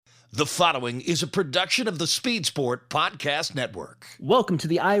The following is a production of the Speed Sport Podcast Network. Welcome to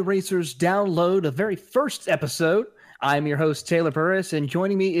the iRacers Download, a very first episode. I'm your host, Taylor Burris, and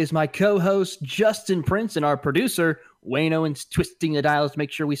joining me is my co-host, Justin Prince, and our producer, Wayne Owens, twisting the dials to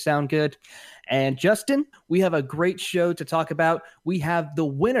make sure we sound good. And Justin, we have a great show to talk about. We have the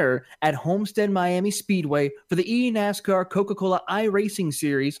winner at Homestead Miami Speedway for the eNASCAR Coca-Cola iRacing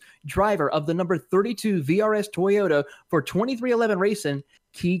Series, driver of the number 32 VRS Toyota for 2311 Racing,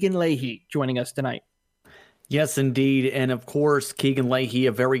 Keegan Leahy, joining us tonight. Yes, indeed. And of course, Keegan Leahy,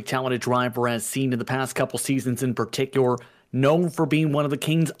 a very talented driver, as seen in the past couple seasons in particular, known for being one of the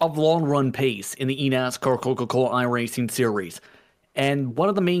kings of long run pace in the eNASCAR Coca-Cola iRacing Series. And one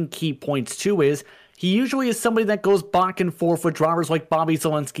of the main key points, too, is he usually is somebody that goes back and forth with drivers like Bobby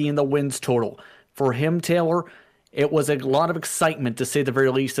Zalenski in the wins total. For him, Taylor, it was a lot of excitement, to say the very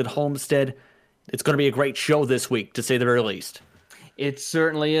least, at Homestead. It's going to be a great show this week, to say the very least. It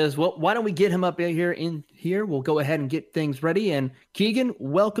certainly is. Well, why don't we get him up in here? We'll go ahead and get things ready. And Keegan,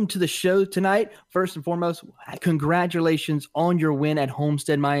 welcome to the show tonight. First and foremost, congratulations on your win at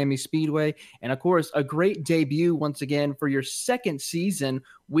Homestead Miami Speedway. And of course, a great debut once again for your second season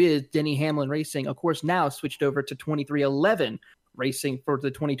with Denny Hamlin Racing. Of course, now switched over to 2311 Racing for the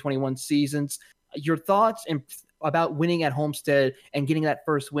 2021 seasons. Your thoughts about winning at Homestead and getting that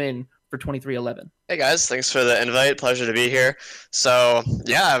first win for 2311. Hey guys, thanks for the invite. Pleasure to be here. So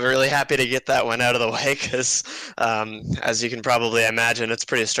yeah, I'm really happy to get that one out of the way because as you can probably imagine, it's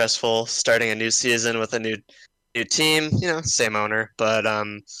pretty stressful starting a new season with a new team, same owner. But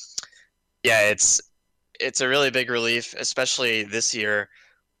yeah, it's a really big relief, especially this year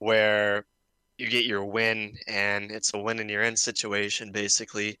where you get your win and it's a win and you're in situation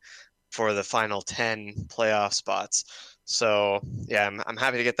basically for the final 10 playoff spots. So yeah, I'm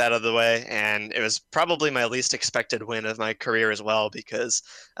happy to get that out of the way, and it was probably my least expected win of my career as well because,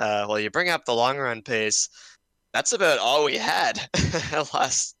 you bring up the long run pace. That's about all we had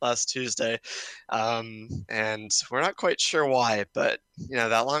last Tuesday, and we're not quite sure why, but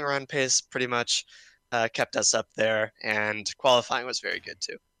that long run pace pretty much kept us up there, and qualifying was very good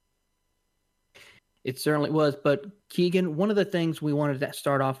too. It certainly was. But Keegan, one of the things we wanted to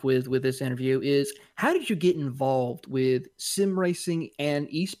start off with this interview is how did you get involved with sim racing and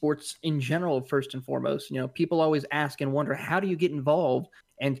esports in general, first and foremost? People always ask and wonder, how do you get involved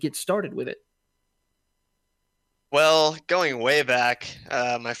and get started with it? Well, going way back,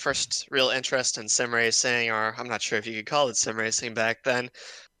 my first real interest in sim racing, or I'm not sure if you could call it sim racing back then,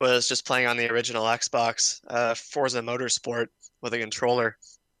 was just playing on the original Xbox, Forza Motorsport with a controller.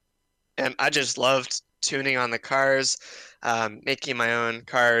 And I just loved tuning on the cars, making my own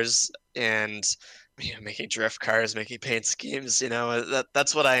cars, and making drift cars, making paint schemes.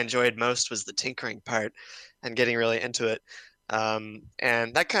 That's what I enjoyed most, was the tinkering part and getting really into it.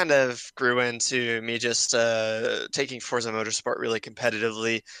 And that kind of grew into me just taking Forza Motorsport really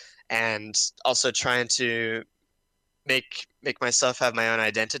competitively, and also trying to make myself have my own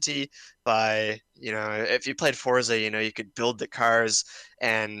identity by, if you played Forza, you could build the cars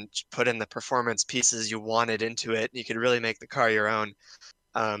and put in the performance pieces you wanted into it. You could really make the car your own.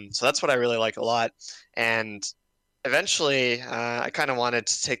 So that's what I really like a lot. And eventually, I kind of wanted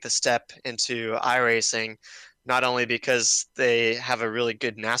to take the step into iRacing, not only because they have a really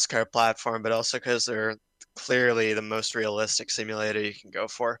good NASCAR platform, but also because they're clearly the most realistic simulator you can go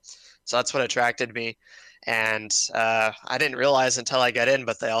for. So that's what attracted me. And I didn't realize until I got in,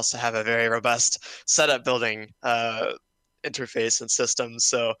 but they also have a very robust setup building interface and system.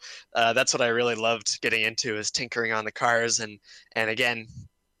 So that's what I really loved getting into, is tinkering on the cars and again,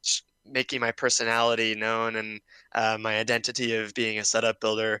 making my personality known and my identity of being a setup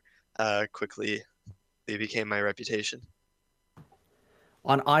builder quickly became my reputation.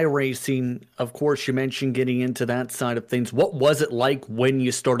 On iRacing, of course, you mentioned getting into that side of things. What was it like when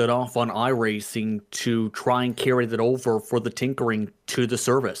you started off on iRacing to try and carry that over for the tinkering to the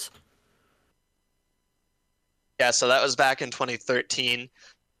service? Yeah, so that was back in 2013,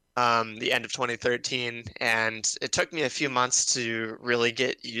 the end of 2013, and it took me a few months to really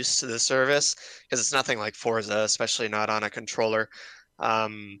get used to the service because it's nothing like Forza, especially not on a controller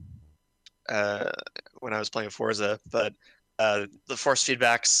when I was playing Forza, but the force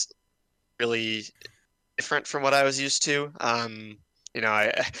feedback's really different from what I was used to.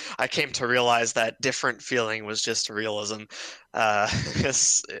 I came to realize that different feeling was just realism.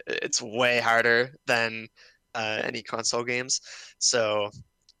 It's way harder than any console games. So,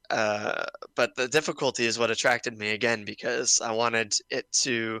 but the difficulty is what attracted me again, because I wanted it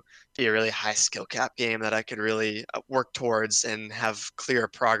to be a really high skill cap game that I could really work towards and have clear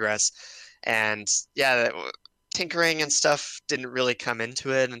progress. And yeah, tinkering and stuff didn't really come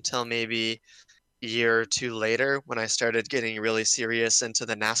into it until maybe a year or two later when I started getting really serious into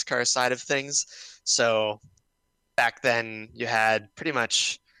the NASCAR side of things. So back then you had pretty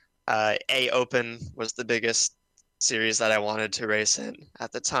much A Open was the biggest series that I wanted to race in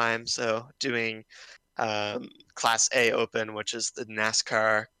at the time. So doing Class A Open, which is the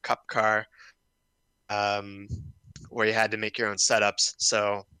NASCAR Cup car, um, where you had to make your own setups.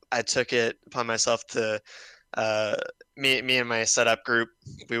 So I took it upon myself to uh, me and my setup group,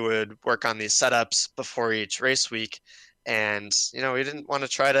 we would work on these setups before each race week. And, we didn't want to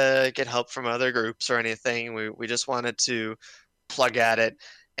try to get help from other groups or anything. We just wanted to plug at it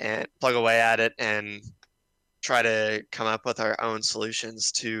and plug away at it and try to come up with our own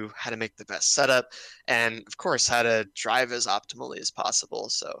solutions to how to make the best setup and, of course, how to drive as optimally as possible.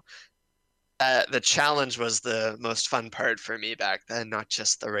 So the challenge was the most fun part for me back then, not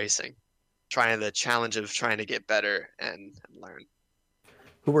just the racing. Trying the challenge of trying to get better and learn.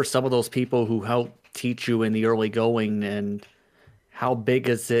 Who were some of those people who helped teach you in the early going, and how big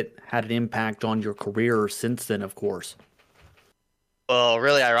has it had an impact on your career since then, of course? Well,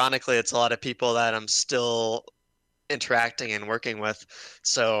 really ironically, it's a lot of people that I'm still interacting and working with.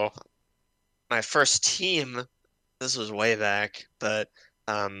 So my first team, this was way back, but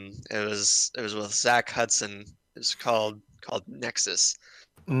it was with Zach Hudson. It was called Nexus.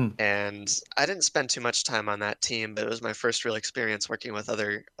 Mm. And I didn't spend too much time on that team, but it was my first real experience working with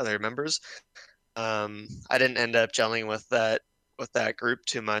other members. I didn't end up gelling with that group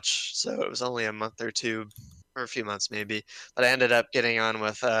too much, so it was only a month or two, or a few months maybe. But I ended up getting on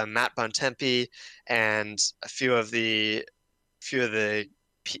with Matt Bontempi and few of the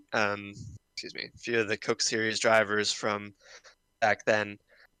um, few of the Coke Series drivers from back then.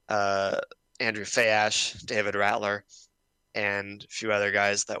 Uh, Andrew Fayash, David Rattler, and a few other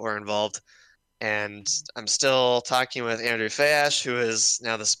guys that were involved. And I'm still talking with Andrew Fayash, who is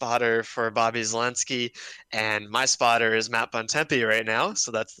now the spotter for Bobby Zelensky, and my spotter is Matt Bontempi right now.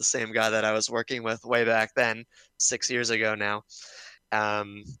 So that's the same guy that I was working with way back then, 6 years ago now.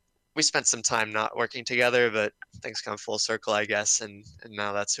 Um, we spent some time not working together, but things come full circle, I guess, and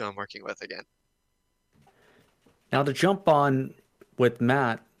now that's who I'm working with again. Now, to jump on with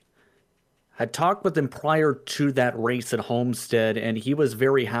Matt, I talked with him prior to that race at Homestead, and he was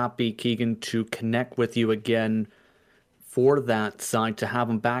very happy, Keegan, to connect with you again for that side, to have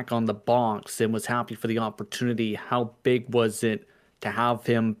him back on the box, and was happy for the opportunity. How big was it to have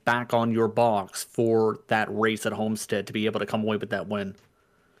him back on your box for that race at Homestead to be able to come away with that win?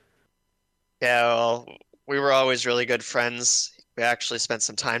 Yeah, well, we were always really good friends. We actually spent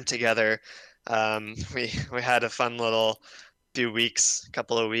some time together. We had a fun little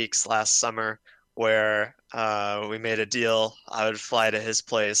couple of weeks last summer where we made a deal. I would fly to his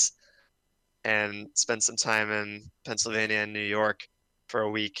place and spend some time in Pennsylvania and New York for a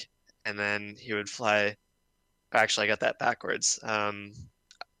week, and then he would fly. Actually, I got that backwards.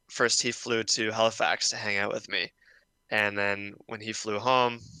 First, he flew to Halifax to hang out with me. And then when he flew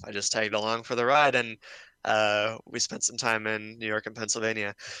home, I just tagged along for the ride, and we spent some time in New York and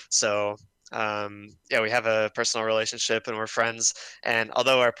Pennsylvania. So yeah, we have a personal relationship and we're friends. And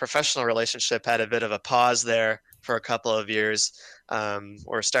although our professional relationship had a bit of a pause there for a couple of years,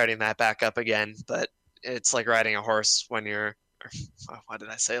 we're starting that back up again. But it's like riding a horse when you're. Why did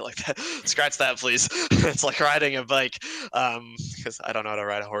I say it like that? Scratch that, please. It's like riding a bike, because I don't know how to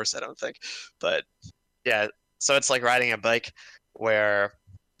ride a horse, I don't think. But yeah, so it's like riding a bike where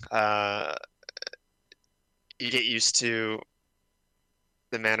uh, you get used to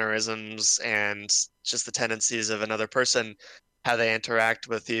the mannerisms and just the tendencies of another person, how they interact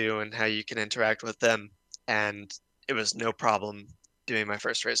with you and how you can interact with them. And it was no problem doing my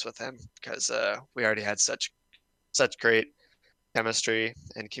first race with him because we already had such great chemistry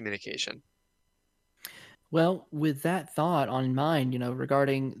and communication. Well, with that thought on mind,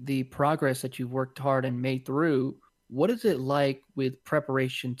 regarding the progress that you've worked hard and made through, what is it like with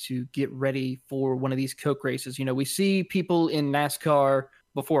preparation to get ready for one of these Coke races? We see people in NASCAR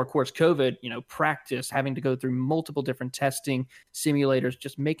before, of course, COVID, practice, having to go through multiple different testing simulators,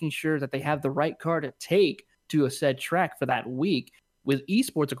 just making sure that they have the right car to take to a said track for that week. With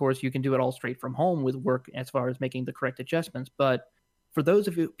esports, of course, you can do it all straight from home with work as far as making the correct adjustments. But for those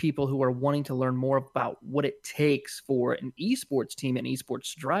of you people who are wanting to learn more about what it takes for an esports team and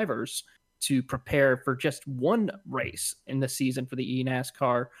esports drivers to prepare for just one race in the season for the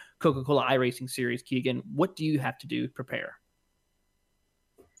eNASCAR Coca-Cola iRacing Series, Keegan, what do you have to do to prepare?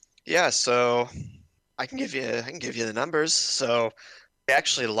 Yeah, so I can give you the numbers. So we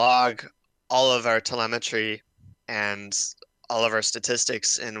actually log all of our telemetry and all of our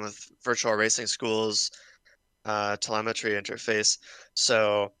statistics in with virtual racing schools telemetry interface.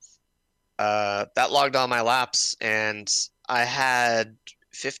 So that logged all my laps, and I had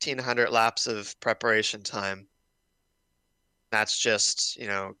 1,500 laps of preparation time. That's just,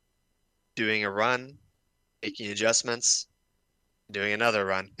 doing a run, making adjustments, doing another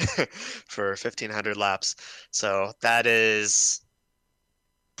run for 1,500 laps. So that is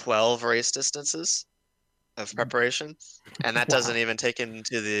 12 race distances of preparation, and that doesn't Wow. even take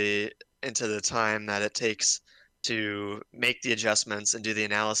into the time that it takes to make the adjustments and do the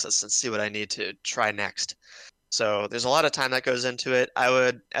analysis and see what I need to try next. So there's a lot of time that goes into it. I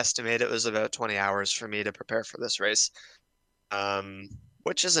would estimate it was about 20 hours for me to prepare for this race, um,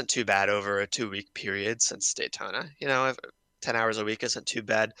 which isn't too bad over a 2-week period since Daytona. 10 hours a week isn't too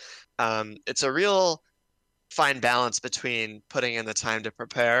bad. It's a real fine balance between putting in the time to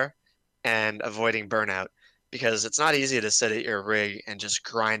prepare and avoiding burnout, because it's not easy to sit at your rig and just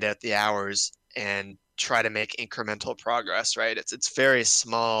grind out the hours and try to make incremental progress, right? It's very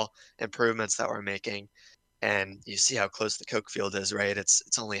small improvements that we're making, and you see how close the Coke field is, right? It's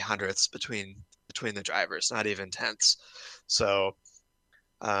only hundredths between the drivers, not even tenths. So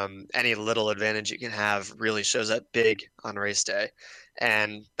any little advantage you can have really shows up big on race day.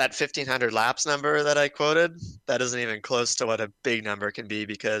 And that 1,500 laps number that I quoted, that isn't even close to what a big number can be,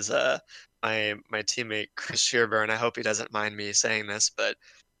 because my teammate Chris Shearburn, I hope he doesn't mind me saying this, but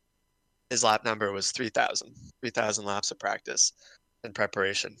his lap number was 3,000 laps of practice in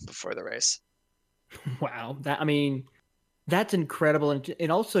preparation before the race. Wow. That's incredible. And it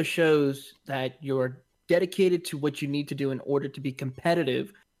also shows that you're dedicated to what you need to do in order to be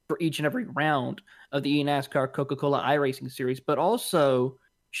competitive for each and every round of the eNASCAR Coca-Cola iRacing series, but also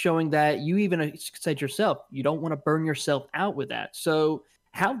showing that you even said yourself, you don't want to burn yourself out with that. So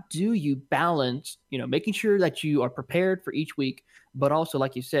how do you balance, making sure that you are prepared for each week, but also,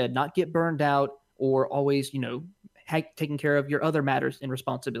 like you said, not get burned out or always, taking care of your other matters and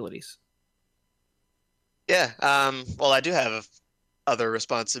responsibilities? Yeah, well, I do have other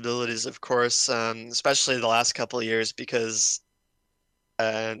responsibilities, of course, especially the last couple of years, because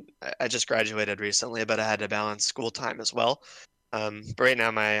I just graduated recently, but I had to balance school time as well. But right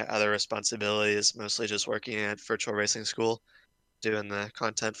now, my other responsibility is mostly just working at virtual racing school, doing the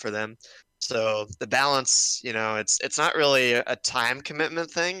content for them. So the balance, it's not really a time commitment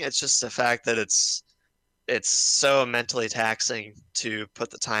thing. It's just the fact that it's so mentally taxing to put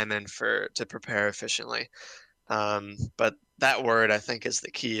the time in to prepare efficiently. But that word, I think, is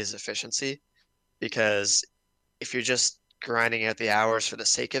the key, is efficiency, because if you're just grinding out the hours for the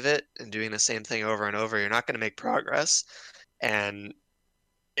sake of it and doing the same thing over and over, you're not going to make progress, and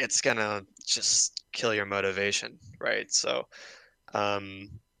it's going to just kill your motivation, right? So, um,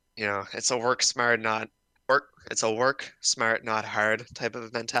 it's a it's a work smart, not hard type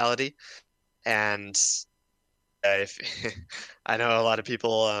of mentality. And if I know a lot of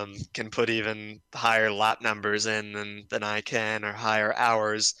people can put even higher lap numbers in than I can, or higher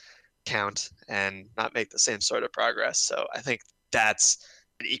hours count, and not make the same sort of progress. So I think that's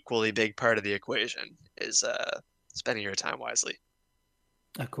an equally big part of the equation, is spending your time wisely.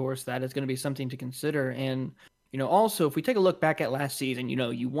 Of course, that is going to be something to consider. And, also, if we take a look back at last season,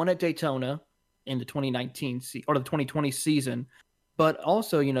 you won at Daytona in the 2019 or the 2020 season, but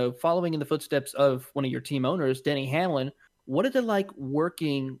also, following in the footsteps of one of your team owners, Denny Hamlin, what is it like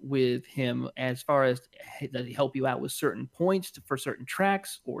working with him as far as does he help you out with certain points for certain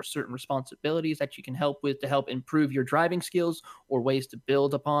tracks or certain responsibilities that you can help with to help improve your driving skills or ways to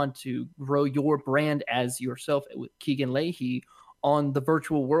build upon to grow your brand as yourself with Keegan Leahy on the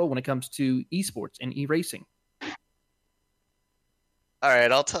virtual world when it comes to esports and e-racing? All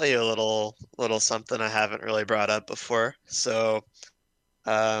right, I'll tell you a little something I haven't really brought up before. So,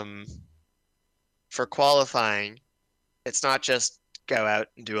 um, for qualifying, it's not just go out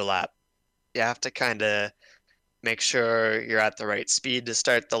and do a lap. You have to kind of make sure you're at the right speed to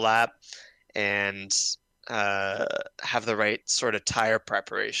start the lap, and uh, have the right sort of tire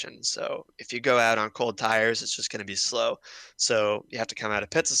preparation. So if you go out on cold tires, it's just going to be slow. So you have to come out of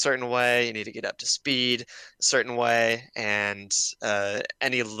pits a certain way. You need to get up to speed a certain way, and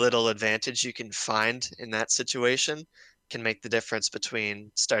any little advantage you can find in that situation can make the difference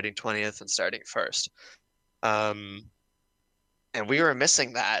between starting 20th and starting first. Um, and we were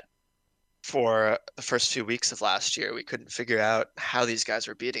missing that for the first few weeks of last year. We couldn't figure out how these guys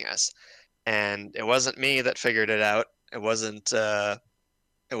were beating us. And it wasn't me that figured it out. It wasn't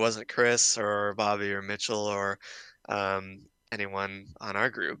Chris or Bobby or Mitchell or anyone on our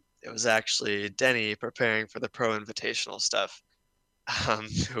group. It was actually Denny preparing for the Pro Invitational stuff,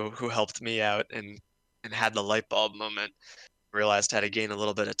 who helped me out and had the light bulb moment. realized how to gain a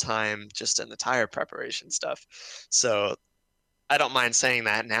little bit of time just in the tire preparation stuff. So I don't mind saying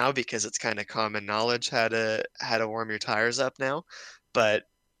that now because it's kind of common knowledge how to warm your tires up now. But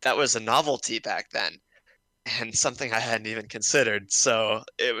that was a novelty back then and something I hadn't even considered. So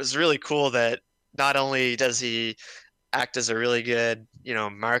it was really cool that not only does he act as a really good, uh,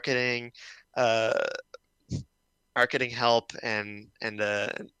 marketing help and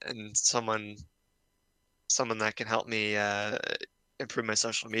someone that can help me improve my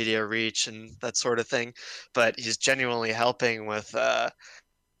social media reach and that sort of thing, but he's genuinely helping with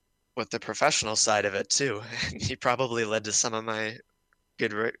the professional side of it too. And he probably led to some of my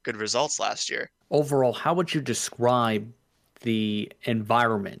good results last year. Overall, how would you describe the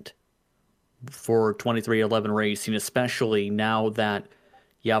environment for 2311 Racing, especially now that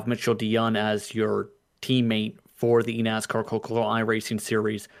you have Mitchell DeYoung as your teammate for the eNASCAR Coca-Cola iRacing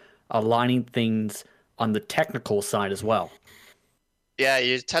Series, aligning things on the technical side as well? Yeah,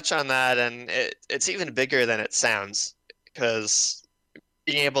 you touch on that, and it's even bigger than it sounds, because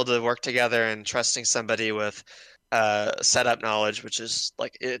being able to work together and trusting somebody with setup knowledge, which is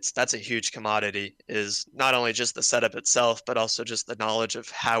that's a huge commodity, is not only just the setup itself, but also just the knowledge of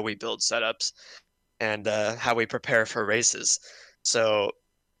how we build setups and how we prepare for races. So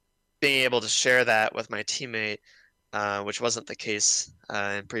being able to share that with my teammate, which wasn't the case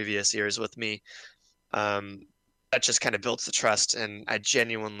in previous years with me, that just kind of builds the trust. And I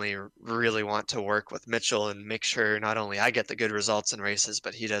genuinely really want to work with Mitchell and make sure not only I get the good results in races,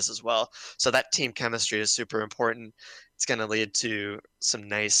 but he does as well. So that team chemistry is super important. It's going to lead to some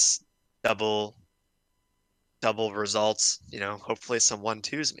nice double results, hopefully some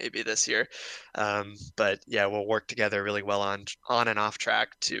 1-2s maybe this year. But yeah, we'll work together really well on and off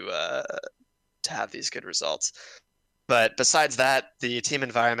track to have these good results. But besides that, the team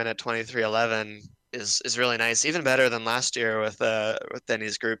environment at 2311 is really nice, even better than last year with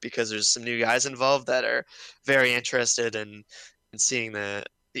Denny's group, because there's some new guys involved that are very interested in seeing the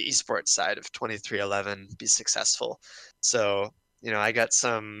esports side of 2311 be successful. So, I got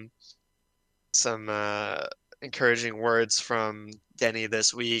some encouraging words from Denny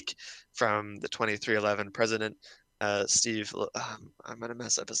this week, from the 2311 president, Steve. I'm gonna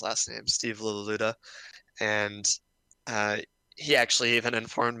mess up his last name, Steve Liluda, and he actually even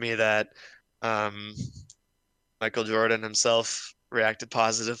informed me that Michael Jordan himself reacted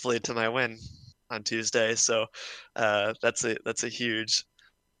positively to my win on Tuesday. So that's a huge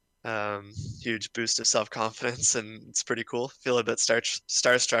boost of self-confidence, and it's pretty cool. Feel a bit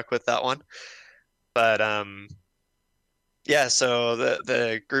starstruck with that one. But yeah, so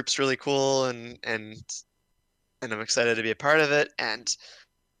the group's really cool, and I'm excited to be a part of it, and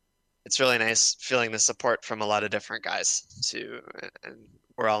it's really nice feeling the support from a lot of different guys too, and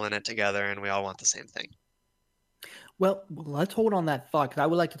we're all in it together, and we all want the same thing. Well, let's hold on that thought, because I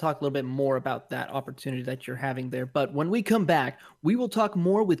would like to talk a little bit more about that opportunity that you're having there. But when we come back, we will talk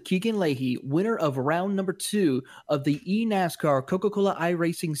more with Keegan Leahy, winner of round number 2 of the eNASCAR Coca-Cola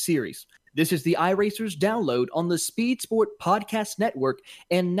iRacing Series. This is the iRacers Download on the Speed Sport Podcast Network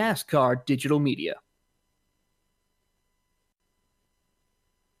and NASCAR Digital Media.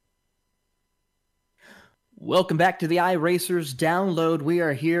 Welcome back to the iRacers Download. We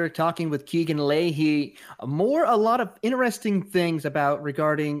are here talking with Keegan Leahy. A lot of interesting things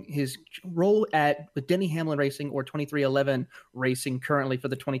regarding his role with Denny Hamlin Racing, or 2311 Racing, currently for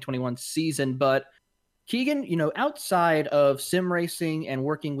the 2021 season. But Keegan, outside of sim racing and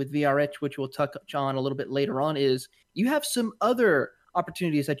working with VRH, which we'll touch on a little bit later on, is you have some other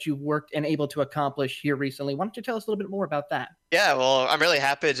opportunities that you've worked and able to accomplish here recently. Why don't you tell us a little bit more about that? Yeah, well, I'm really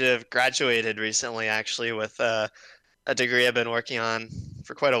happy to have graduated recently, actually, with a degree I've been working on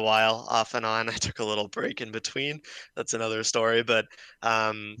for quite a while, off and on. I took a little break in between. That's another story. But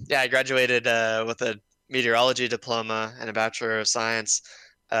yeah, I graduated with a meteorology diploma and a Bachelor of Science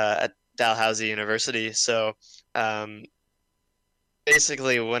at Dalhousie University. So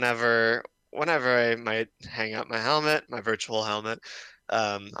basically, whenever I might hang up my virtual helmet,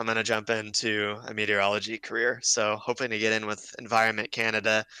 I'm going to jump into a meteorology career. So hoping to get in with Environment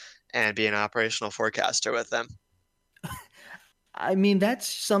Canada and be an operational forecaster with them. I mean, that's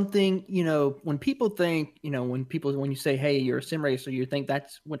something, when people think, when you say, hey, you're a sim racer, you think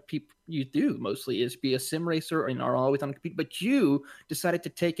that's what you do mostly, is be a sim racer and are always on a computer. But you decided to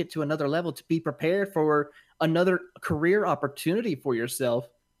take it to another level, to be prepared for another career opportunity for yourself.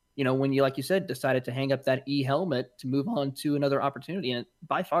 When you, like you said, decided to hang up that helmet to move on to another opportunity. And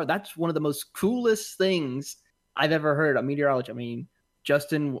by far, that's one of the most coolest things I've ever heard of meteorology. I mean,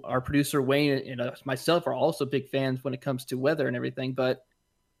 Justin, our producer, Wayne, and myself are also big fans when it comes to weather and everything. But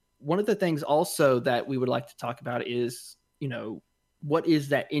one of the things also that we would like to talk about is what is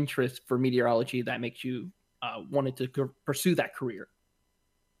that interest for meteorology that makes you wanted to pursue that career?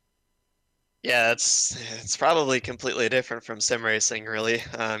 Yeah, it's probably completely different from sim racing, really.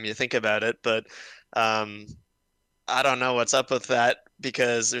 You think about it, but um, I don't know what's up with that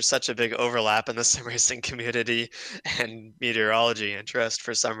because there's such a big overlap in the sim racing community and meteorology interest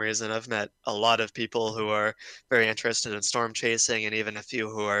for some reason. I've met a lot of people who are very interested in storm chasing and even a few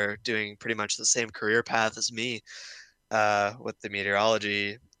who are doing pretty much the same career path as me with the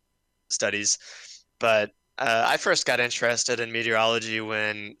meteorology studies. But I first got interested in meteorology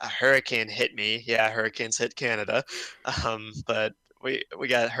when a hurricane hit me. Yeah, hurricanes hit Canada. But we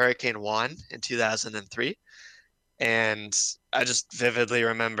got Hurricane Juan in 2003. And I just vividly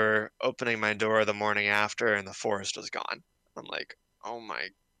remember opening my door the morning after and the forest was gone. I'm like, oh my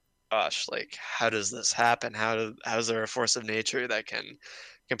gosh, like how does this happen? How is there a force of nature that can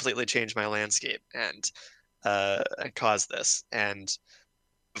completely change my landscape and cause this? And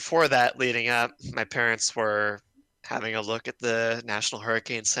before that, leading up, my parents were having a look at the National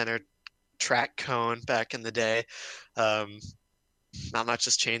Hurricane Center track cone back in the day. Um, Not much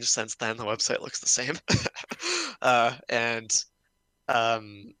has changed since then. The website looks the same. And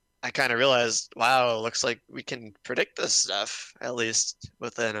I kind of realized, wow, looks like we can predict this stuff, at least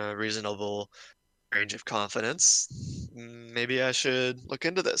within a reasonable range of confidence. Maybe I should look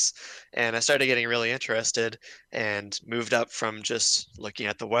into this. And I started getting really interested and moved up from just looking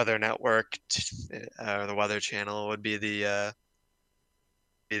at the Weather Network to the Weather Channel would be the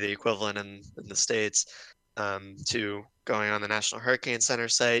equivalent in the States, to going on the National Hurricane Center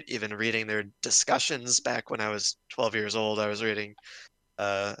site, even reading their discussions. Back when I was 12 years old, I was reading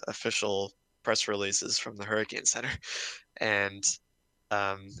official press releases from the Hurricane Center, and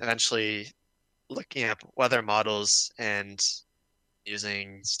eventually looking up weather models and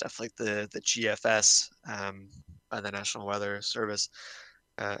using stuff like the GFS by the National Weather Service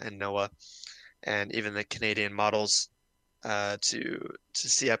and NOAA, and even the Canadian models to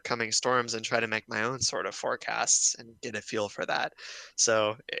see upcoming storms and try to make my own sort of forecasts and get a feel for that.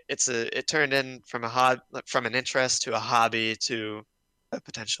 So it turned in from from an interest to a hobby to a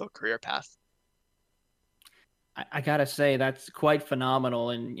potential career path. I gotta say that's quite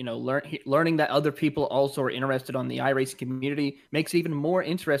phenomenal, and learning that other people also are interested on the iRacing community makes it even more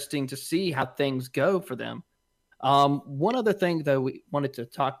interesting to see how things go for them. One other thing though we wanted to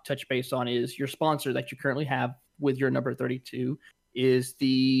touch base on is your sponsor that you currently have with your number 32 is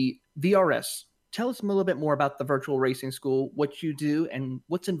the VRS. Tell us a little bit more about the virtual racing school, what you do, and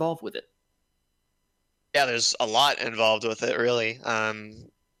what's involved with it. Yeah, there's a lot involved with it, really.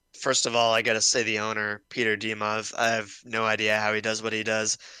 First of all, I got to say the owner, Peter Dimov, I have no idea how he does what he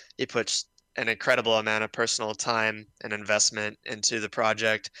does. He puts an incredible amount of personal time and investment into the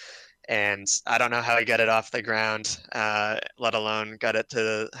project, and I don't know how he got it off the ground, let alone got it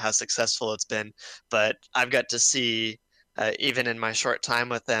to how successful it's been. But I've got to see, even in my short time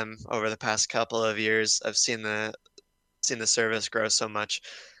with them over the past couple of years, I've seen the service grow so much.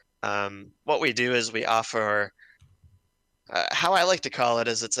 What we do is we offer, how I like to call it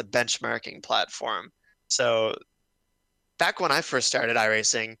is it's a benchmarking platform. So back when I first started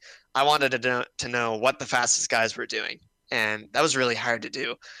iRacing, I wanted to know what the fastest guys were doing. And that was really hard to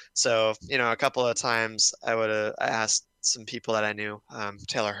do. So, a couple of times I asked some people that I knew.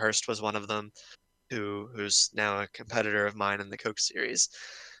 Taylor Hurst was one of them, who's now a competitor of mine in the Coke series.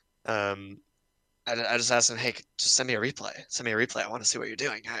 Um, I just asked him, hey, just send me a replay. Send me a replay. I want to see what you're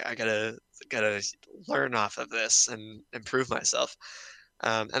doing. I gotta learn off of this and improve myself.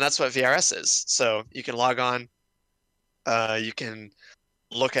 And that's what VRS is. So you can log on. You can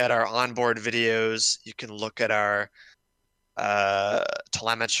look at our onboard videos. You can look at our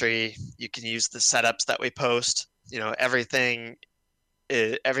telemetry. You can use the setups that we post. Everything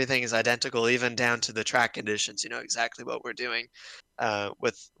is identical, even down to the track conditions. You know exactly what we're doing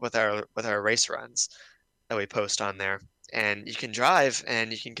with our race runs that we post on there. And you can drive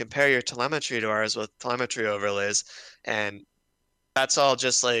and you can compare your telemetry to ours with telemetry overlays, and that's all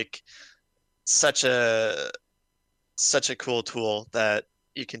just like such a such a cool tool that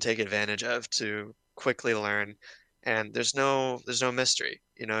you can take advantage of to quickly learn. And there's no mystery.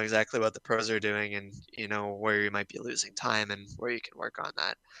 You know exactly what the pros are doing, and you know where you might be losing time and where you can work on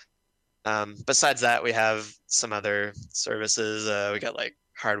that. Besides that, we have some other services. We got like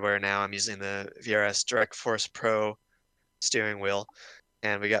hardware now. I'm using the VRS Direct Force Pro steering wheel,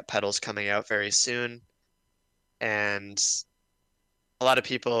 and we got pedals coming out very soon. And a lot of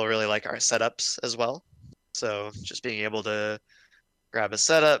people really like our setups as well. So just being able to grab a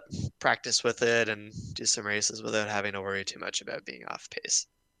setup, practice with it, and do some races without having to worry too much about being off pace.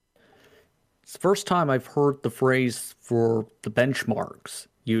 It's the first time I've heard the phrase for the benchmarks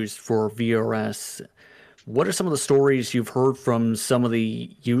used for VRS. What are some of the stories you've heard from some of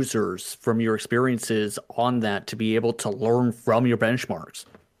the users from your experiences on that to be able to learn from your benchmarks?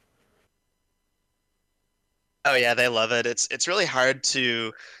 Oh yeah, they love it. It's really hard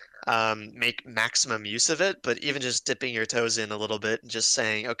to make maximum use of it, but even just dipping your toes in a little bit and just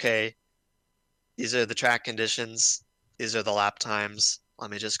saying, okay, these are the track conditions, these are the lap times.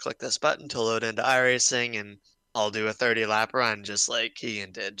 Let me just click this button to load into iRacing and I'll do a 30 lap run just like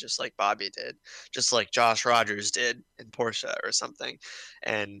Keegan did, just like Bobby did, just like Josh Rogers did in Porsche or something.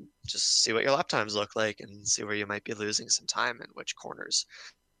 And just see what your lap times look like and see where you might be losing some time in which corners.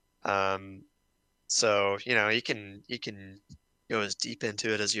 Um, so, you can go as deep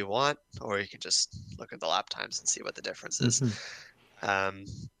into it as you want, or you can just look at the lap times and see what the difference is. Mhm.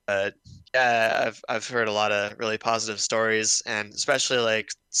 But yeah, I've heard a lot of really positive stories, and especially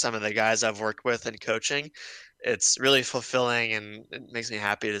like some of the guys I've worked with in coaching, it's really fulfilling and it makes me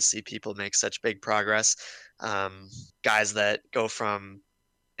happy to see people make such big progress. Um, Guys that go from,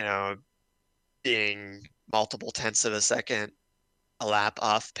 you know, being multiple tenths of a second a lap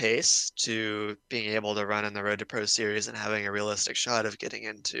off pace to being able to run in the Road to Pro Series and having a realistic shot of getting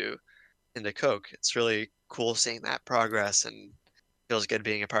into Coke. It's really cool seeing that progress and feels good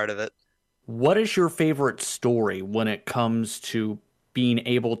being a part of it. What is your favorite story when it comes to being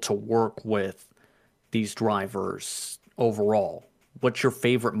able to work with these drivers overall? What's your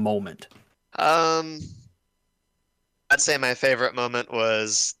favorite moment? Um, I'd say my favorite moment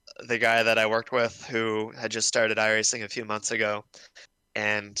was the guy that I worked with who had just started iRacing a few months ago,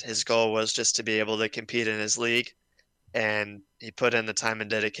 and his goal was just to be able to compete in his league. And he put in the time and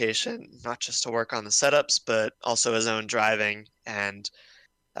dedication, not just to work on the setups, but also his own driving. And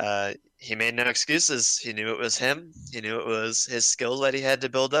he made no excuses. He knew it was him. He knew it was his skills that he had to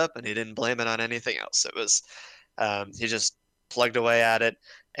build up, and he didn't blame it on anything else. It was he just plugged away at it,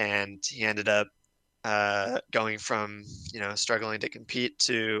 and he ended up going from struggling to compete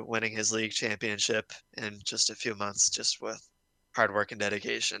to winning his league championship in just a few months, just with hard work and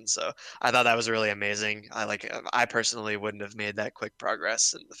dedication. So I thought that was really amazing. I personally wouldn't have made that quick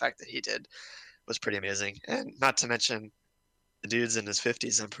progress, and the fact that he did was pretty amazing. And not to mention the dude's in his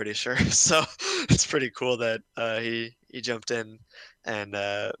 50s, I'm pretty sure. So it's pretty cool that he jumped in and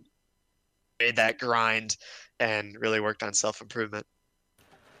made that grind and really worked on self-improvement.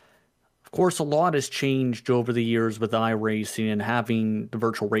 Of course, a lot has changed over the years with iRacing, and having the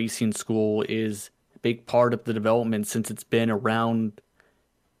virtual racing school is a big part of the development since it's been around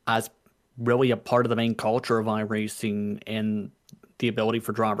as really a part of the main culture of iRacing and the ability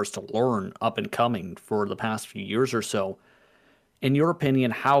for drivers to learn up and coming for the past few years or so. In your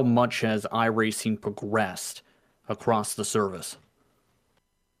opinion, how much has iRacing progressed across the service?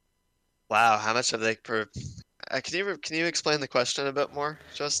 Wow, how much have they can you explain the question a bit more,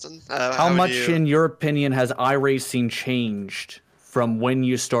 Justin? How How would much, you? in your opinion, has iRacing changed from when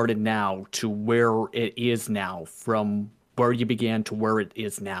you started now to where it is now, from where you began to where it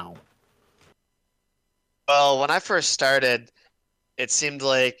is now? Well, when I first started, it seemed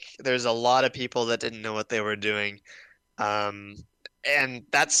like there's a lot of people that didn't know what they were doing. Um, and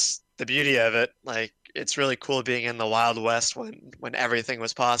that's the beauty of it. Like, it's really cool being in the Wild West when everything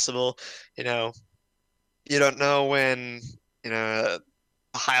was possible. You know, you don't know when, you know,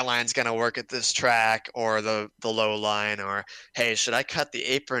 the high line's gonna work at this track or the low line, or hey, should I cut the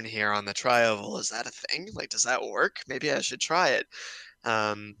apron here on the tri-oval? Is that a thing? Like, does that work? Maybe I should try it.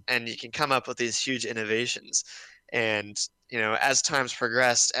 And you can come up with these huge innovations. And as time's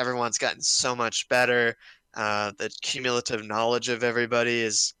progressed, everyone's gotten so much better. The cumulative knowledge of everybody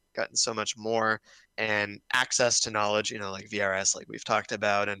has gotten so much more, and access to knowledge, like VRS, like we've talked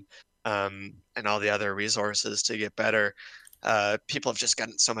about, and all the other resources to get better. People have just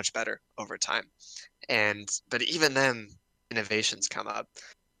gotten so much better over time. But even then, innovations come up,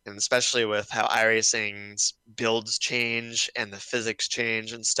 and especially with how iRacing's builds change and the physics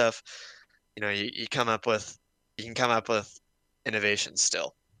change and stuff, you can come up with innovations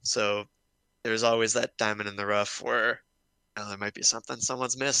still. So there's always that diamond in the rough where there might be something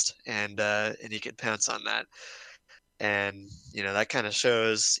someone's missed, and you can pounce on that. And that kind of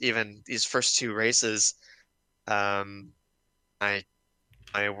shows even these first two races. Um, my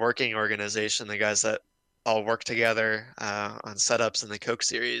my working organization, the guys that all work together on setups in the Coke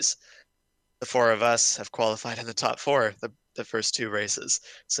series, the four of us have qualified in the top four the first two races.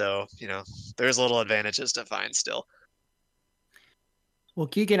 So, there's little advantages to find still. Well,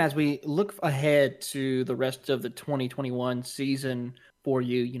 Keegan, as we look ahead to the rest of the 2021 season for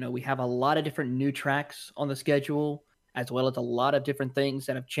you, we have a lot of different new tracks on the schedule. as well as a lot of different things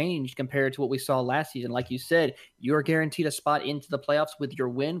that have changed compared to what we saw last season. Like you said, you're guaranteed a spot into the playoffs with your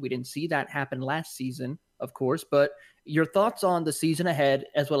win. We didn't see that happen last season, of course, but your thoughts on the season ahead,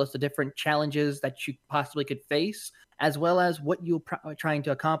 as well as the different challenges that you possibly could face, as well as what you're trying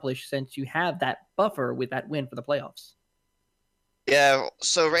to accomplish since you have that buffer with that win for the playoffs. Yeah,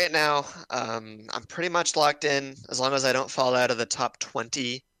 so right now, I'm pretty much locked in as long as I don't fall out of the top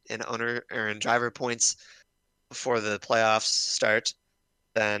 20 in owner or in driver points before the playoffs start,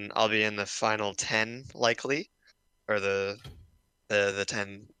 then I'll be in the final 10 likely, or the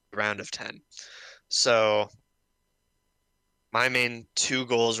 10 round of 10. So my main two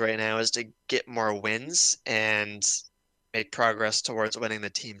goals right now is to get more wins and make progress towards winning the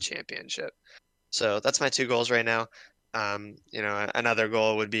team championship. So that's my two goals right now. Another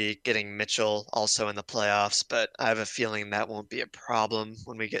goal would be getting Mitchell also in the playoffs, but I have a feeling that won't be a problem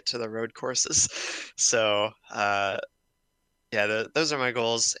when we get to the road courses. So, those are my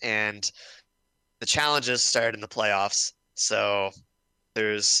goals, and the challenges start in the playoffs. So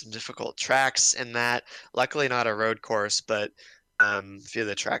there's some difficult tracks in that. Luckily, not a road course, but a few of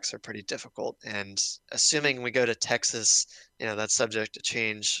the tracks are pretty difficult. And assuming we go to Texas, that's subject to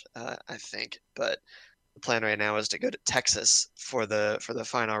change, I think. But the plan right now is to go to Texas for the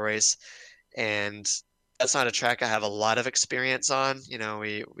final race, and that's not a track I have a lot of experience on.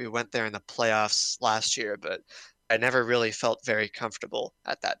 We went there in the playoffs last year, but I never really felt very comfortable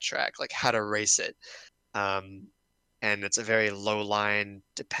at that track, like how to race it. And it's a very low line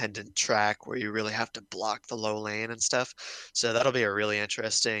dependent track where you really have to block the low lane and stuff. So that'll be a really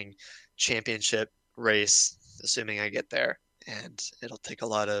interesting championship race, assuming I get there, and it'll take a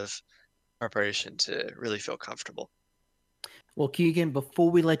lot of preparation to really feel comfortable. Well, Keegan,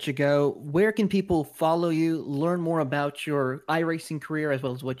 before we let you go, where can people follow you, learn more about your iRacing career as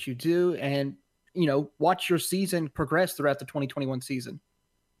well as what you do, and watch your season progress throughout the 2021 season?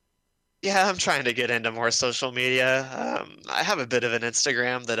 Yeah, I'm trying to get into more social media. I have a bit of an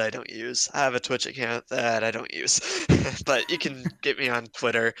Instagram that I don't use. I have a Twitch account that I don't use, but you can get me on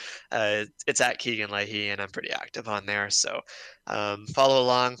Twitter. It's at Keegan Leahy, and I'm pretty active on there. So follow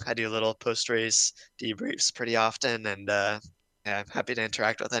along. I do little post-race debriefs pretty often, and I'm happy to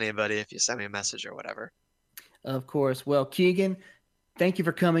interact with anybody if you send me a message or whatever. Of course. Well, Keegan, thank you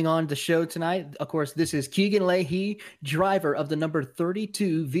for coming on the show tonight. Of course, this is Keegan Leahy, driver of the number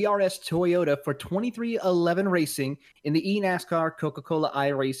 32 VRS Toyota for 2311 Racing in the eNASCAR Coca-Cola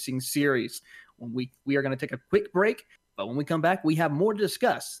iRacing Series. We are going to take a quick break, but when we come back, we have more to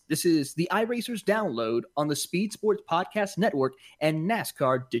discuss. This is the iRacers Download on the Speed Sports Podcast Network and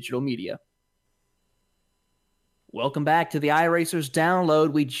NASCAR Digital Media. Welcome back to the iRacers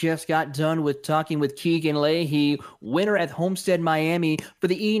Download. We just got done with talking with Keegan Leahy, winner at Homestead, Miami for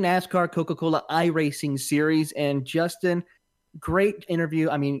the eNASCAR Coca-Cola iRacing Series. And Justin, great interview.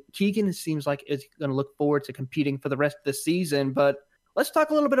 I mean, Keegan seems like is going to look forward to competing for the rest of the season. But let's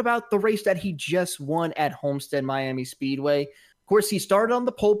talk a little bit about the race that he just won at Homestead, Miami Speedway. Of course, he started on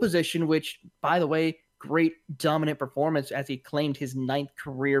the pole position, which, by the way, great dominant performance as he claimed his 9th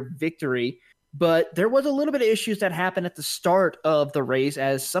career victory. But there was a little bit of issues that happened at the start of the race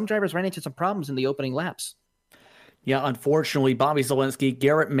as some drivers ran into some problems in the opening laps. Yeah, unfortunately, Bobby Zalenski,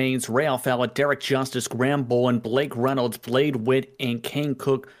 Garrett Maines, Ray Alfalla, Derek Justice, Graham Bowen, Blake Reynolds, Blade Witt, and Kane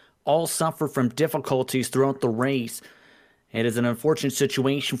Cook all suffered from difficulties throughout the race. It is an unfortunate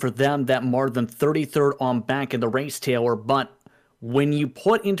situation for them that marred them 33rd on back in the race, Taylor, but when you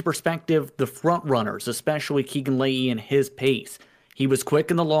put into perspective the front runners, especially Keegan Leahy and his pace, he was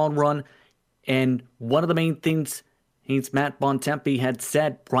quick in the long run. And one of the main things Matt Bontempi had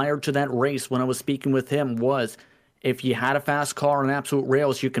said prior to that race when I was speaking with him was, if you had a fast car on absolute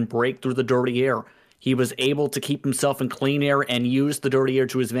rails, you can break through the dirty air. He was able to keep himself in clean air and use the dirty air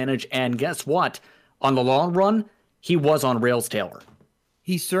to his advantage. And guess what? On the long run, he was on rails, Taylor.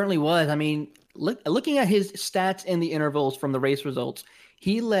 He certainly was. I mean, looking at his stats in the intervals from the race results,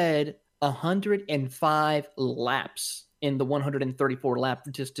 he led 105 laps in the 134 lap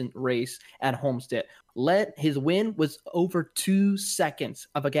distant race at Homestead. His win was over 2 seconds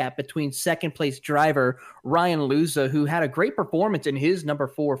of a gap between second place driver Ryan Luza, who had a great performance in his number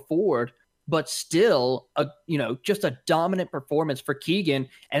 4 Ford, but still just a dominant performance for Keegan.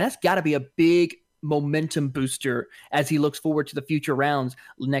 And that's got to be a big momentum booster as he looks forward to the future rounds.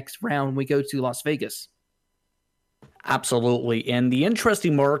 Next round, we go to Las Vegas. Absolutely. And the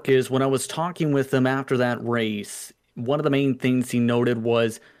interesting mark is when I was talking with him after that race, one of the main things he noted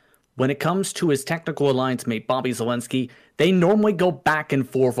was when it comes to his technical alliance mate, Bobby Zalenski, they normally go back and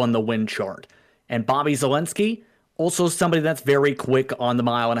forth on the win chart. And Bobby Zalenski, also somebody that's very quick on the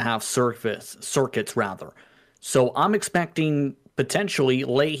 1.5 mile circuits. So I'm expecting potentially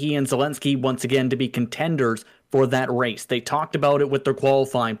Leahy and Zelensky once again to be contenders for that race. They talked about it with their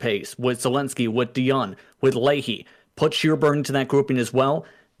qualifying pace, with Zelensky, with Dion, with Leahy. Put Shearburn into that grouping as well.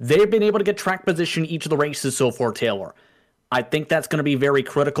 They've been able to get track position each of the races so far, Taylor. I think that's going to be very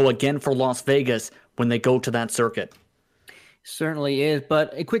critical again for Las Vegas when they go to that circuit. Certainly is,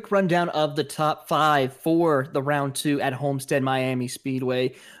 but a quick rundown of the top 5 for the round 2 at Homestead Miami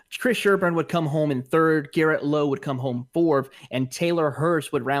Speedway. Chris Sherburne would come home in 3rd, Garrett Lowe would come home 4th, and Taylor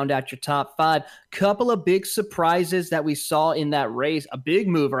Hurst would round out your top 5. Couple of big surprises that we saw in that race. A big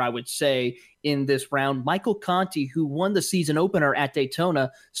mover, I would say, in this round. Michael Conti, who won the season opener at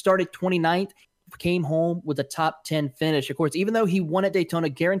Daytona, started 29th, came home with a top 10 finish. Of course, even though he won at Daytona,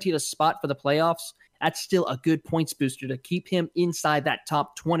 guaranteed a spot for the playoffs, that's still a good points booster to keep him inside that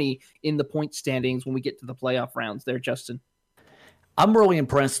top 20 in the point standings when we get to the playoff rounds there, Justin. I'm really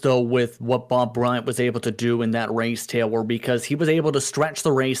impressed, though, with what Bob Bryant was able to do in that race, Taylor, because he was able to stretch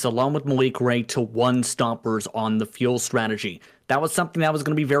the race along with Malik Ray to 1 stoppers on the fuel strategy. That was something that was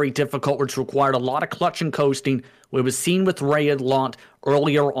going to be very difficult, which required a lot of clutch and coasting. It was seen with Ray a lot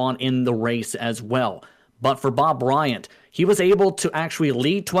earlier on in the race as well. But for Bob Bryant, he was able to actually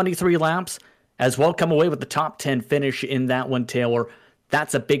lead 23 laps, as well come away with the top 10 finish in that one, Taylor.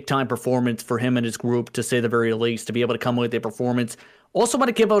 That's a big-time performance for him and his group, to say the very least, to be able to come away with a performance. Also want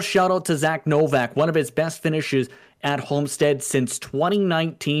to give a shout-out to Zach Novak, one of his best finishes at Homestead since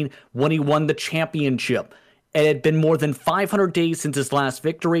 2019 when he won the championship. It had been more than 500 days since his last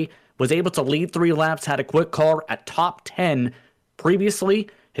victory, was able to lead 3 laps, had a quick car at top 10. Previously,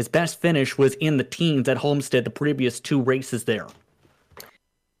 his best finish was in the teens at Homestead the previous 2 races there.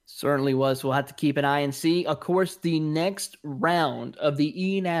 Certainly was. We'll have to keep an eye and see. Of course, the next round of the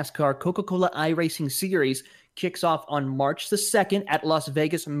eNASCAR Coca-Cola iRacing Series kicks off on March the 2nd at Las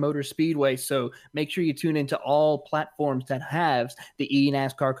Vegas Motor Speedway. So make sure you tune into all platforms that have the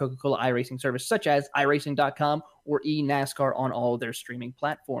eNASCAR Coca-Cola iRacing service, such as iRacing.com or eNASCAR on all of their streaming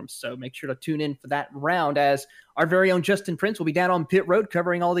platforms. So make sure to tune in for that round, as our very own Justin Prince will be down on pit road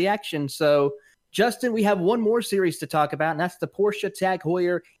covering all the action. So Justin, we have one more series to talk about, and that's the Porsche Tag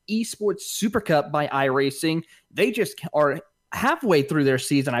Heuer Esports Super Cup by iRacing. They just are halfway through their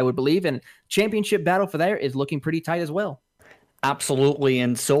season, I would believe, and championship battle for there is looking pretty tight as well. Absolutely,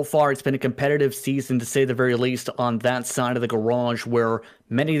 and so far it's been a competitive season, to say the very least, on that side of the garage, where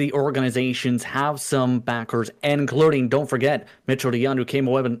many of the organizations have some backers, and including, don't forget, Mitchell DeYoung, who came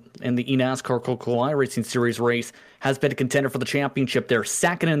away in the eNASCAR Coca-Cola iRacing Series race, has been a contender for the championship. They're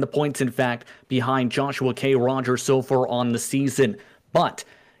second in the points, in fact, behind Joshua K. Rogers so far on the season. But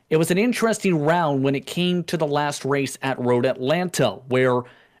it was an interesting round when it came to the last race at Road Atlanta, where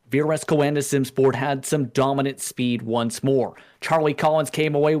Vieresco and Simsport had some dominant speed once more. Charlie Collins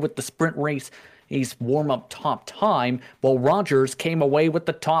came away with the sprint race, his warm-up top time, while Rogers came away with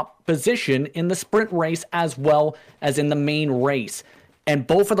the top position in the sprint race as well as in the main race. And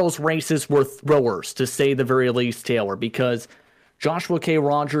both of those races were thrillers, to say the very least, Taylor, because Joshua K.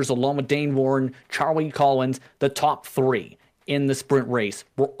 Rogers, along with Dane Warren, Charlie Collins, the top 3 in the sprint race,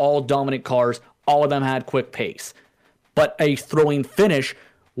 were all dominant cars. All of them had quick pace. But a thrilling finish,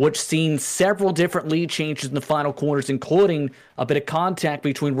 which seen several different lead changes in the final corners, including a bit of contact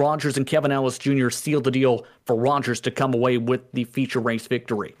between Rogers and Kevin Ellis Jr., sealed the deal for Rogers to come away with the feature race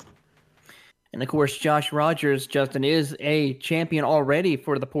victory. And of course, Josh Rogers, Justin, is a champion already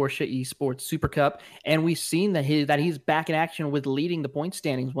for the Porsche Esports Super Cup, and we've seen that he's back in action with leading the point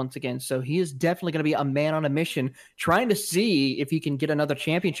standings once again. So he is definitely going to be a man on a mission, trying to see if he can get another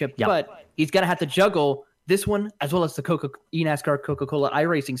championship. Yep. But he's going to have to juggle this one as well as the eNASCAR Coca-Cola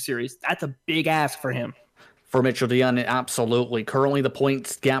iRacing Series. That's a big ask for him. For Mitchell DeYoung, absolutely. Currently, the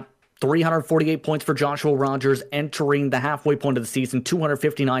points gap, 348 points for Joshua Rogers entering the halfway point of the season,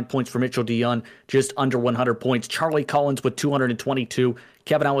 259 points for Mitchell DeYoung, just under 100 points. Charlie Collins with 222,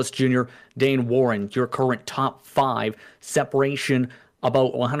 Kevin Ellis Jr., Dane Warren, your current top 5, separation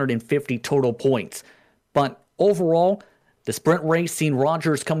about 150 total points. But overall, the sprint race seen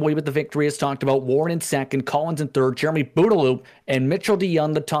Rogers come away with the victory, as talked about. Warren in second, Collins in third, Jeremy Bouteloup and Mitchell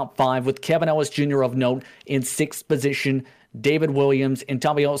DeYoung the top 5, with Kevin Ellis Jr. of note in 6th position. David Williams and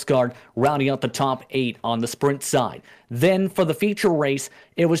Tommy Osgard rounding out the top 8 on the sprint side. Then for the feature race,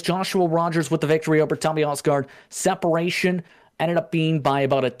 it was Joshua Rogers with the victory over Tommy Osgard. Separation ended up being by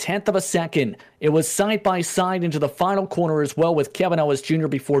about 1/10 of a second. It was side by side into the final corner as well, with Kevin Ellis Jr.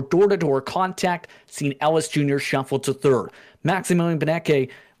 before door-to-door contact, seeing Ellis Jr. shuffle to 3rd. Maximilian Benecke,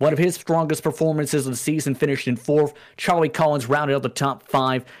 one of his strongest performances of the season, finished in 4th. Charlie Collins rounded out the top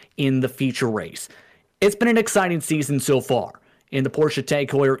 5 in the feature race. It's been an exciting season so far in the Porsche Tag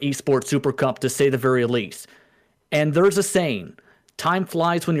Heuer Esports Super Cup, to say the very least. And there's a saying, time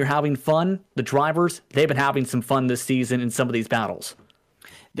flies when you're having fun. The drivers, they've been having some fun this season in some of these battles.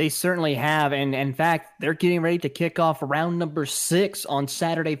 They certainly have. And in fact, they're getting ready to kick off round number 6 on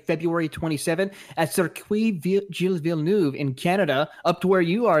Saturday, February 27th at Circuit Gilles Villeneuve in Canada, up to where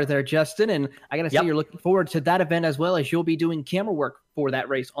you are there, Justin. And I got to say, you're looking forward to that event as well, as you'll be doing camera work for that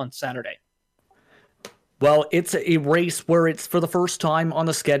race on Saturday. Well, it's a race where it's for the first time on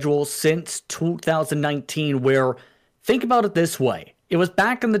the schedule since 2019, where, think about it this way. It was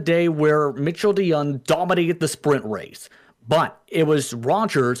back in the day where Mitchell DeYoung dominated the sprint race, but it was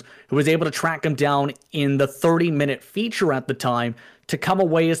Rogers who was able to track him down in the 30-minute feature at the time to come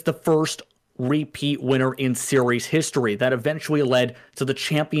away as the first repeat winner in series history that eventually led to the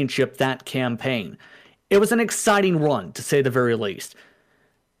championship that campaign. It was an exciting run, to say the very least.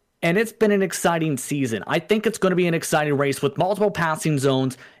 And it's been an exciting season. I think it's going to be an exciting race with multiple passing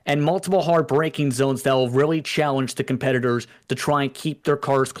zones and multiple hard braking zones that will really challenge the competitors to try and keep their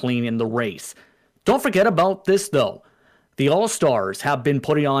cars clean in the race. Don't forget about this, though. The All-Stars have been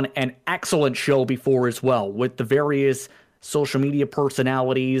putting on an excellent show before as well, with the various social media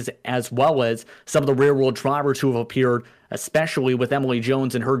personalities as well as some of the rear-wheel drivers who have appeared, especially with Emily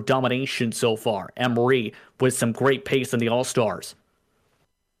Jones and her domination so far. Emery with some great pace in the All-Stars.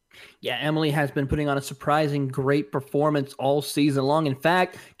 Yeah, Emily has been putting on a surprising great performance all season long. In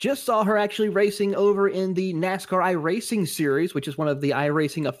fact, just saw her actually racing over in the NASCAR iRacing Series, which is one of the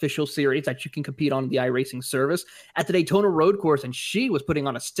iRacing official series that you can compete on the iRacing service at the Daytona Road Course, and she was putting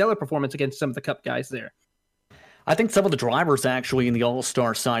on a stellar performance against some of the Cup guys there. I think some of the drivers actually in the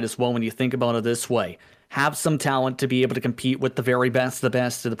All-Star side as well, when you think about it this way, have some talent to be able to compete with the very best, of the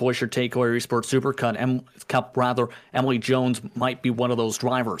Porsche Takeaway Esports Super Cup. Emily Jones might be one of those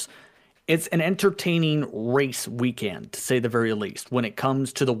drivers. It's an entertaining race weekend, to say the very least, when it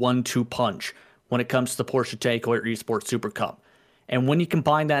comes to the 1-2 punch, when it comes to the Porsche Takeaway Esports Super Cup. And when you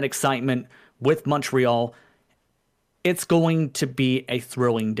combine that excitement with Montreal, it's going to be a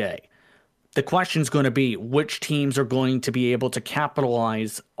thrilling day. The question is going to be which teams are going to be able to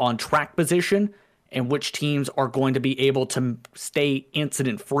capitalize on track position and which teams are going to be able to stay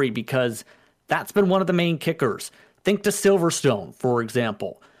incident-free, because that's been one of the main kickers. Think to Silverstone, for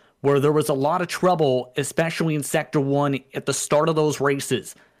example, where there was a lot of trouble, especially in Sector 1 at the start of those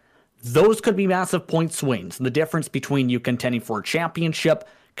races. Those could be massive point swings. The difference between you contending for a championship,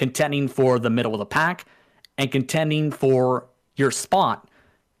 contending for the middle of the pack, and contending for your spot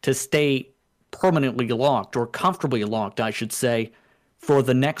to stay permanently locked, or comfortably locked, I should say, for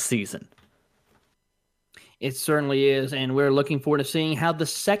the next season. It certainly is, and we're looking forward to seeing how the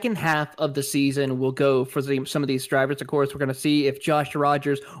second half of the season will go for some of these drivers. Of course, we're going to see if Josh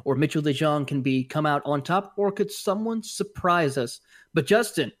Rogers or Mitchell DeJong can come out on top, or could someone surprise us? But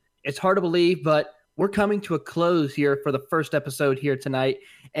Justin, it's hard to believe, but we're coming to a close here for the first episode here tonight,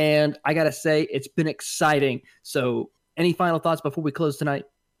 and I got to say, it's been exciting. So any final thoughts before we close tonight?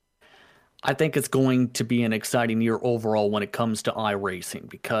 I think it's going to be an exciting year overall when it comes to iRacing,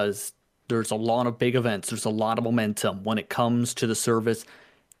 because there's a lot of big events. There's a lot of momentum when it comes to the service.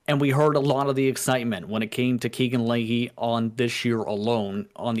 And we heard a lot of the excitement when it came to Keegan Leahy on this year alone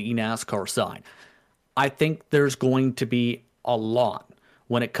on the eNASCAR side. I think there's going to be a lot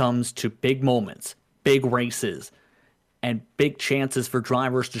when it comes to big moments, big races, and big chances for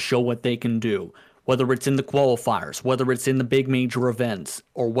drivers to show what they can do, whether it's in the qualifiers, whether it's in the big major events,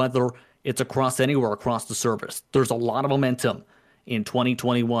 or whether it's anywhere across the service. There's a lot of momentum in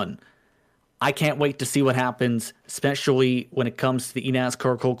 2021. I can't wait to see what happens, especially when it comes to the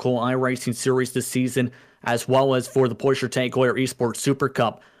eNASCAR Coca-Cola iRacing Series this season, as well as for the Porsche Takeaway Esports Super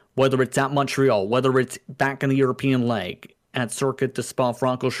Cup, whether it's at Montreal, whether it's back in the European leg at Circuit de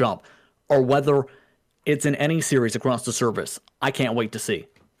Spa-Francorchamps, or whether it's in any series across the service. I can't wait to see.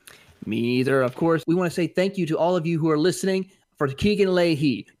 Me either. Of course, we want to say thank you to all of you who are listening. For Keegan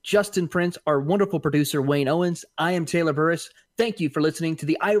Leahy, Justin Prince, our wonderful producer, Wayne Owens, I am Taylor Burris. Thank you for listening to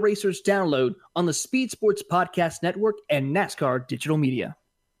the iRacers Download on the Speed Sports Podcast Network and NASCAR Digital Media.